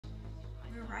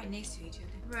right next to each other.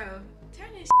 Bro, turn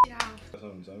this shit off. That's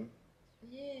what I'm saying?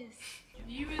 Yes.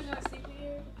 You really gonna sleep in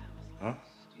here? Huh?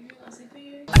 You really gonna sleep in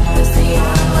here?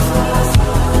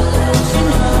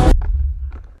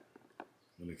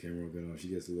 When the camera get on, she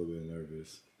gets a little bit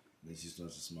nervous. Then she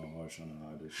starts to smile hard trying to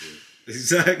hide this shit.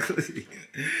 Exactly.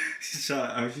 She's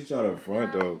trying to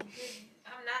front though.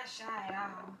 I'm not shy at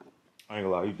all. I ain't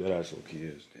gonna lie, you dead ass little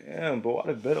kids. Damn, but why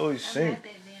the bed always I'm sink? not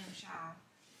that damn shy.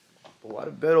 But why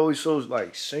the bed always so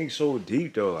like sink so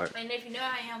deep though? Like, And if you know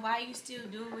I am, why you still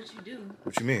doing what you do?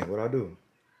 what you mean? What I do?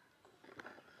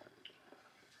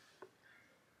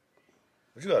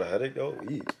 What, you got a headache though?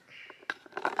 Eat.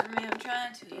 I mean, I'm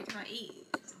trying to. It's my eat.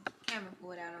 Camera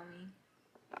pulled out on me.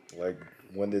 Like,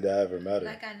 when did that ever matter?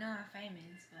 Like I know I'm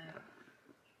famous, but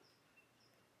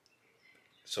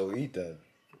So eat then.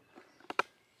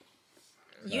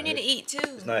 you need to eat too.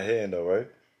 It's not hitting though, right?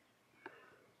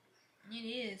 It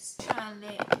is. I'm trying to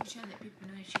let people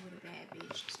know that you were a bad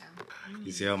bitch. So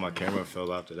You see how my camera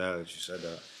fell after that you said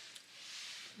that?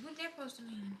 what's that supposed to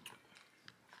mean?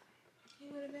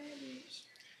 You were a bad bitch.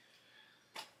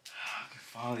 I can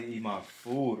finally eat my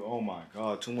food. Oh my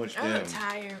god, too much I'm damn.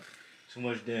 tired. Too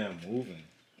much damn moving.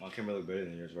 My camera look better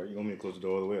than yours, right? You want me to close the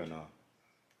door all the way or not?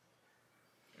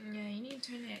 Yeah, you need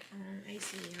to turn that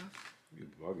AC off. You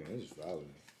bugging, this is valid.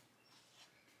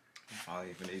 I'm finally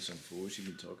even ate some food. She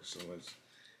been talking so much.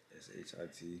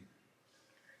 S-H-I-T.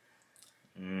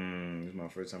 This is my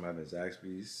first time having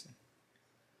Zaxby's.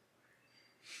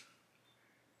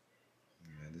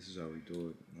 Man, this is how we do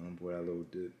it. I don't pour that little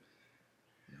dip.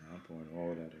 Nah, I'm pouring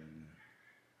all that in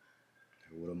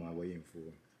there. What am I waiting for?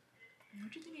 What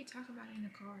do you think they talk about in the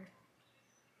car?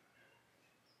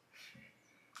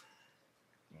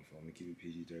 My fault. Let me keep it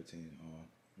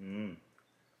PG-13.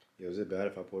 Yo, is it bad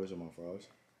if I pour this on my fries?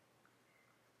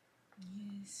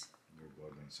 Yes. You're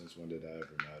bugging. Since when did that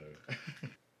ever matter?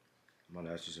 I'm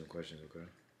gonna ask you some questions, okay?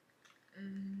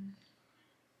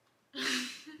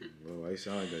 Well, why you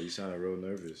sound like that? You sounded real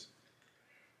nervous.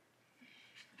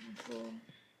 I'm full.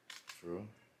 For real?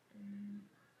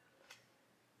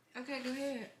 Okay, go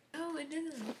ahead. No, it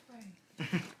doesn't look right.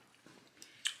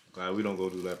 Glad we don't go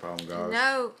through that problem, guys.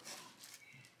 No.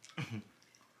 How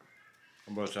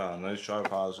about y'all? Nice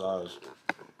tripod size.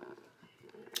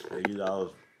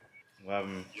 $80. What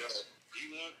happened? Yes.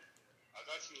 You want? I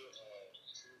got you two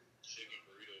chicken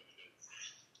burritos with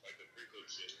like the pre-cooked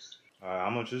chips. Alright, how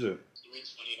much is it? $3.29.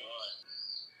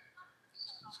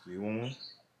 Do you want one?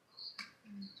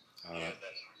 Alright.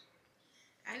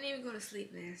 I didn't even go to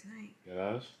sleep last night.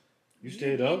 Yes? You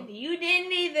stayed up? You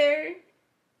didn't either.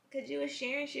 Because you was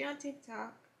sharing shit on TikTok.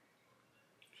 What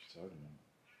you talking about?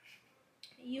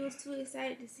 You was too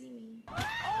excited to see me.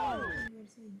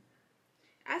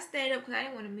 I stayed up because I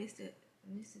didn't want to miss the thing.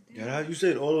 Yeah, you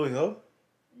stayed all the way up?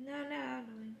 No, all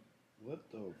the way. What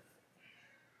the?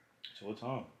 So what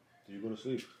time did you go to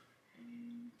sleep?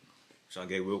 So I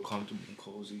get real comfortable and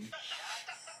cozy.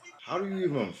 How do you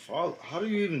even follow? How do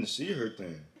you even see her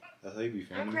thing? That's how you be I'm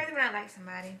finding. crazy when I like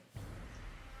somebody.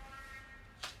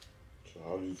 So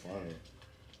how did you find her?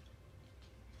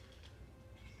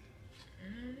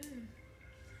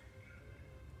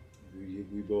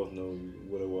 We both know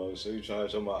what it was. So you trying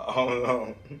to tell me? I don't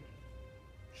know.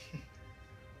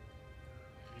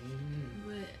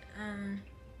 But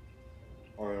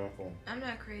Alright, on phone. I'm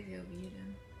not crazy over you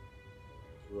though.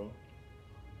 For real?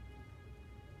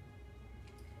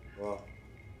 Wow.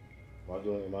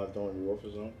 Am I throwing you off or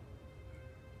something?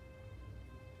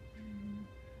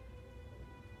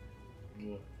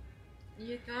 What?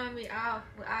 You're throwing me off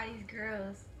with all these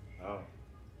girls. How?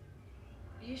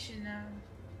 You should know.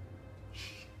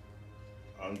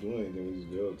 I don't do anything with these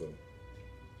girls though.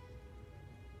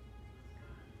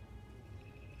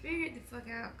 Figure it the fuck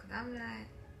out, cause I'm not.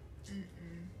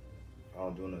 I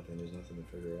don't do nothing. There's nothing to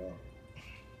figure out.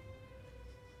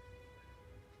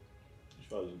 It's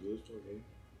probably good stuff, right?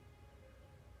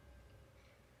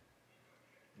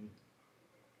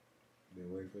 Been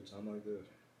waiting for a time like this.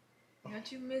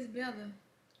 Don't you miss Bella?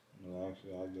 No,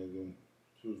 actually, I didn't.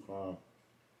 She was crying.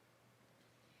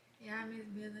 Yeah, I miss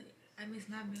Bella. I miss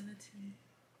my Bella too.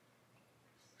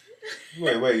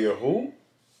 Wait, you're who?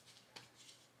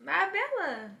 My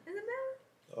Bella. Is it Bella?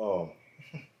 Oh.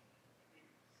 Who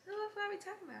the fuck are we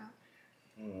talking about?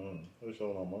 They're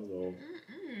showing on my dog.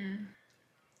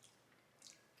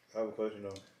 I have a question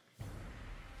though.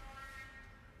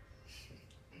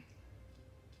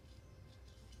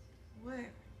 What?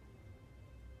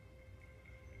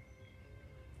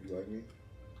 You like me?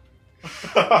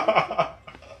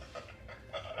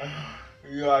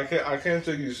 Yeah, I can't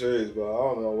take you serious, but I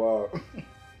don't know why.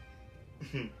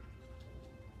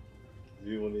 You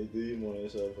you want to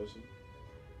answer that question?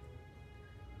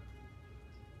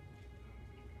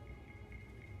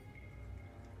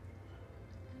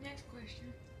 Next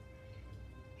question.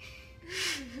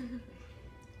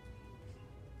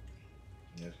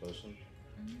 Next question.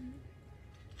 Mm-hmm.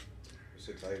 What's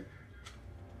your type?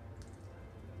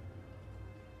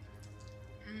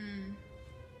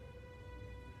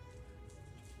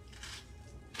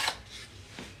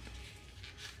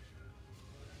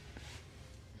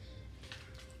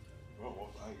 Bro,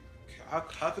 like,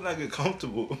 how can I get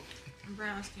comfortable?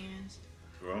 Brown skins.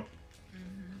 Bro,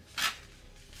 Mm-hmm.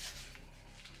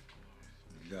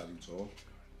 you gotta be tall.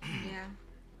 Yeah.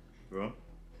 Bro,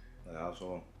 like how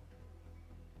tall?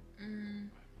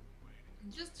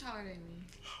 Just taller than me.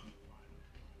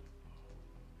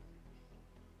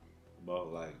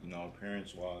 About like, you know,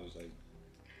 appearance wise, like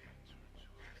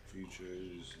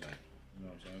features, like, you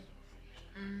know what I'm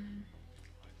saying?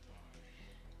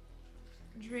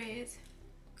 Dreads.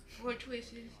 Or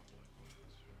twists.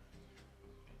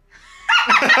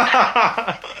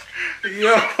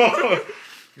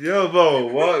 Yo, bro,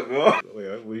 what, bro?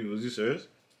 Wait, was you serious?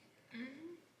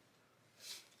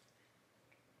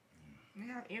 I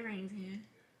have earrings in.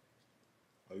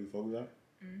 Are you fuck with that?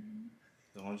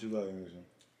 So how much you got English in?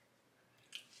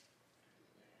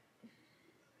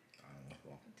 I don't know,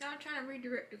 bro. So I'm trying to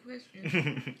redirect the question.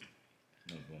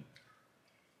 No, bro.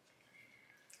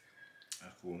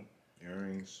 That's cool.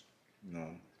 Earrings, you know,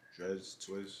 dreads,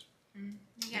 twists. You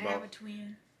gotta have a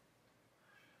twin.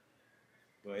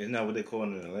 But isn't that what they call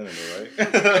in Atlanta, though,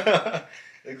 right?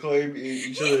 They call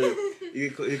each other.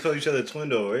 You call each other twin,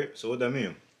 though, right? So what that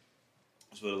mean?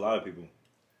 That's what a lot of people.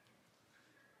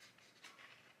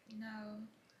 No.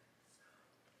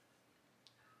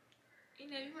 You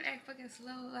know, you wanna act fucking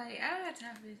slow. Like, I don't have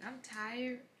time for this. I'm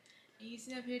tired. And you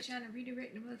sit up here trying to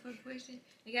redirect the motherfucking question.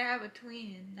 You gotta have a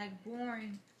twin. Like,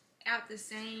 born out the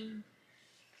same.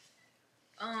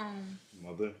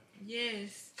 Mother.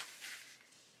 Yes.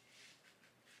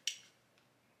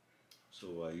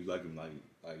 So you like him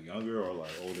like younger or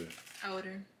like older?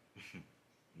 Older.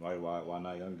 Why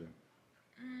not younger?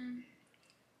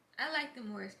 I like the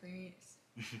more experience.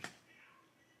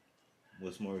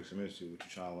 What's more experience to you? What you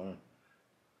trying to learn?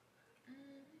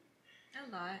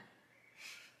 A lot.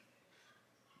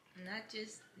 Not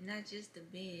just the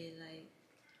bed, like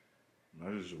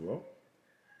Not just what?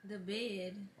 the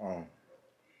bed. Oh,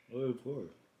 well, of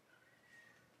course.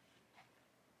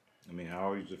 I mean,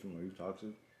 how are you different when you talk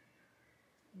to?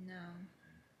 No.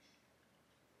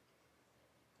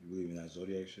 You believe in that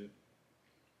zodiac shit?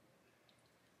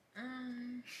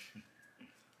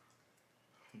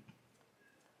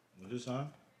 What's your sign?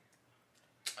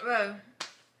 Bro,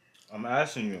 I'm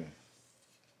asking you.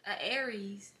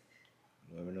 Aries.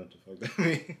 You never know what the fuck that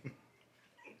means.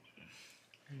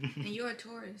 And you're a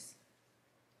Taurus.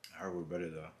 I heard we're better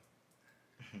though.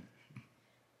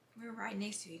 We're right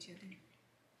next to each other.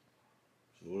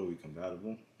 So what are we,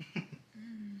 compatible?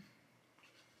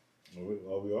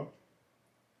 Are we are?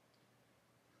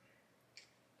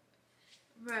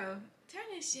 Bro, turn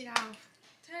this shit off.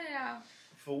 Turn it off.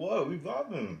 For what? We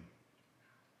vibing.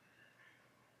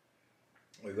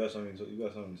 Wait, you got something to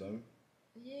tell me?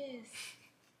 Yes.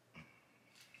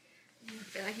 I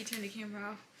feel like he turned the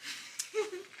camera off.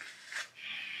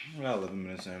 We got 11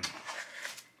 minutes in.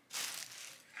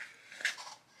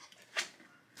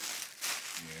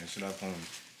 Yeah, should I phone?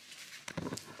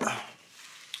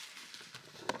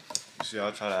 You see,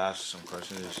 I'll try to ask her some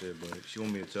questions and shit, but she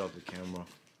want me to tell off the camera.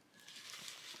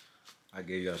 I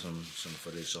gave y'all some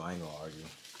footage, so I ain't gonna argue.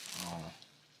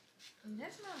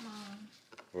 That's my mom.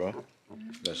 Bro,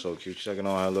 that's so cute. She's checking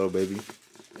on her little baby.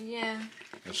 Yeah.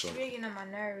 That's She's so. getting on my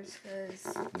nerves because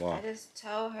Wow. I just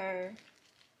told her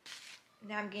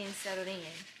that I'm getting settled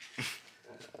in.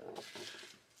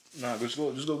 Nah, just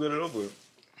go get it over with.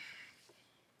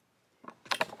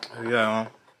 Yeah,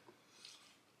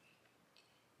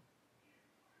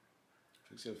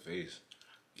 fix your face.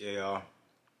 Yeah, y'all.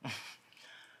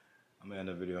 I'm gonna end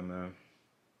the video, man.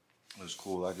 It was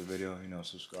cool. Like the video, you know,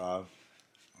 subscribe.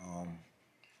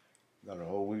 Got a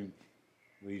whole week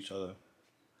with each other.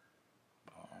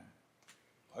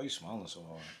 Why are you smiling so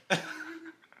hard?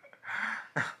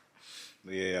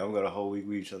 But yeah, we got a whole week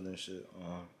with each other and shit.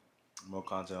 More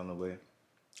content on the way.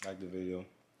 Like the video.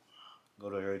 Go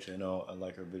to her channel. I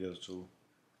like her videos too.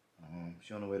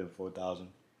 She on the way to 4,000.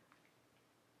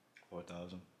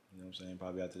 4,000. You know what I'm saying?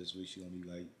 Probably after this week, she gonna be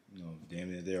like, you know,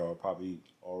 damn near there, or probably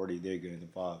already there getting to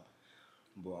 5.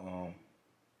 But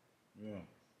yeah.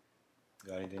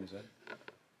 Got anything to say?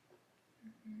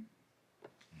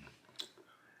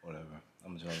 Whatever.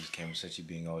 I'm just on this camera since she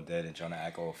being all dead and trying to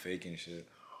act all fake and shit.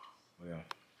 Oh, yeah.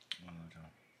 One more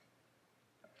time.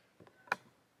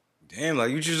 Damn,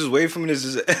 like, you just wait for me to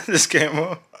just end this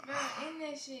camera. Bro, end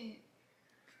that shit.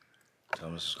 Tell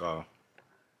Mr. Scar.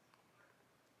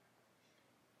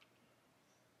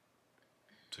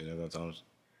 So you're not gonna tell him?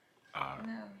 Alright.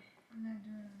 No, I'm not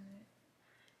doing all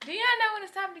that. Do y'all know when to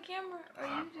stop the camera? Or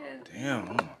you just... Damn,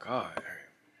 oh my god.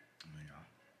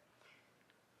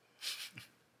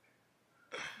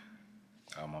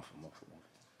 Oh my fault.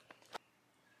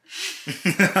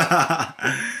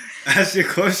 That's your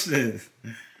question.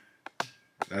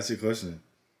 That's your question.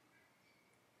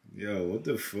 Yo, what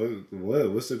the fuck?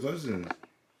 What? What's the question? Do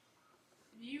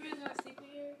you really want to sleep in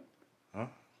here? Huh?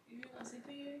 You really want to sleep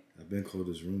in here? I've been cold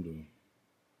this room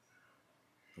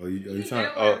though. Are you You trying?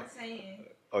 know what I'm saying.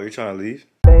 Oh, you trying to leave?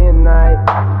 Day and night,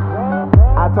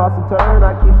 I toss and turn,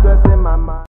 I keep stressing my mind.